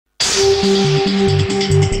Hello,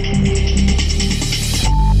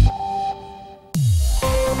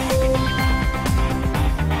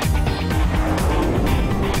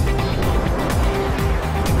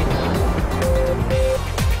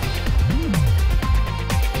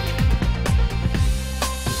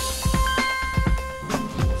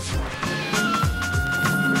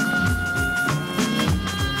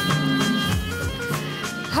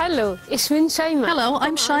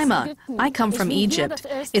 I'm Shaimaa. I come from Egypt.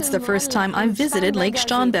 It's the first time I've visited Lake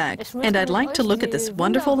Starnberg, and I'd like to look at this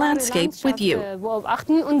wonderful landscape with you.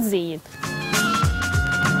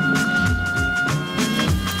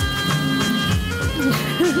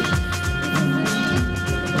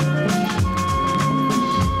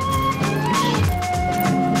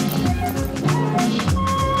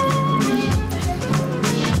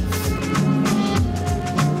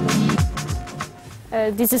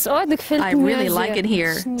 I really like it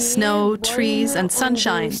here. Snow, trees, and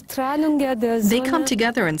sunshine. They come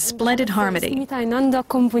together in splendid harmony.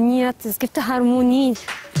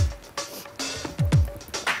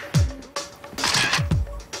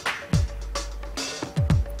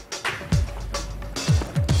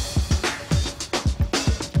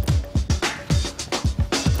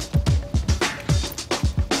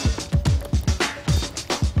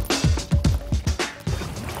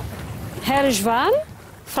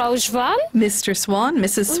 Mr. Swan,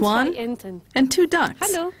 Mrs. Swan, and 2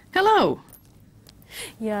 ducks. Hello.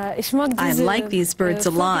 I like these birds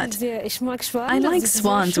a lot. I like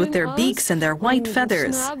swans with their beaks and their white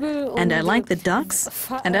feathers. And I like the ducks,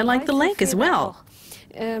 and I like the lake as well.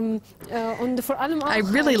 I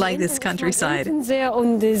really like this countryside.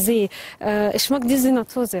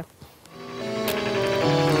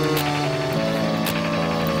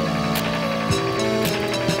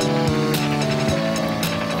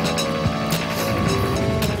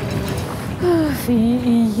 في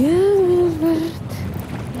أيام البرد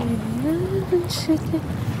أيام الشتاء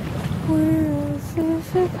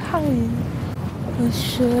والرصيف بحي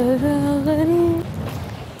والشارع غريب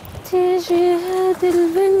تيجي هاد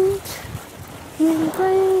البنت من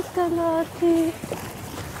بيت العتيق.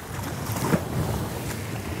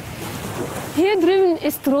 Hier drüben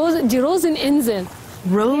ist die Roseninsel.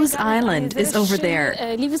 Rose Island is over there.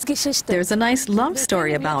 There's a nice love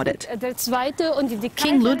story about it.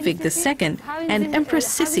 King Ludwig II and Empress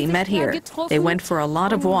Sissi met here. They went for a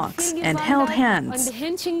lot of walks and held hands.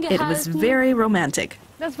 It was very romantic.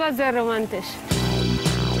 Das war sehr romantisch.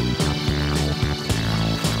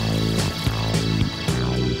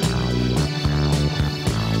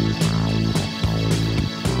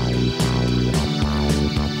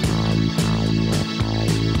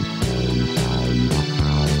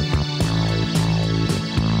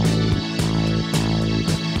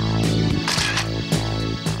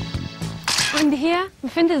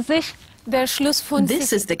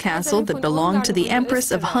 This is the castle that belonged to the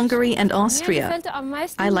Empress of Hungary and Austria.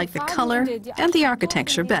 I like the color and the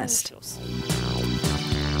architecture best.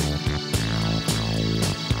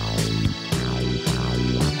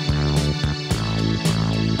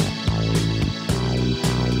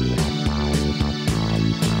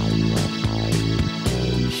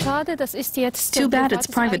 Too bad it's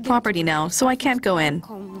private property now, so I can't go in.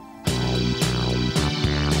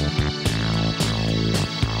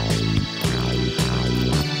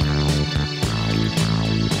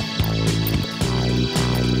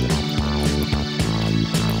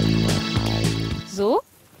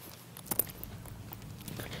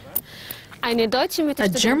 A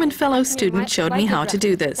German fellow student showed me how to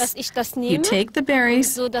do this. You take the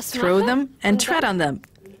berries, throw them, and tread on them.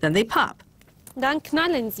 Then they pop.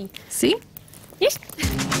 See?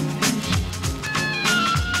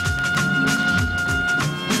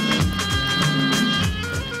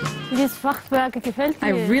 I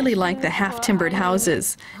really like the half-timbered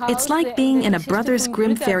houses. It's like being in a Brothers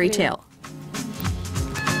Grimm fairy tale.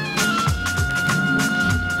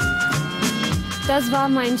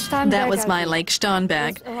 That was my Lake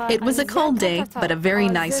Starnberg. It was a cold day, but a very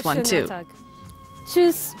nice one too.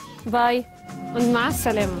 Tschüss, bye und ma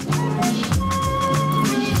salama.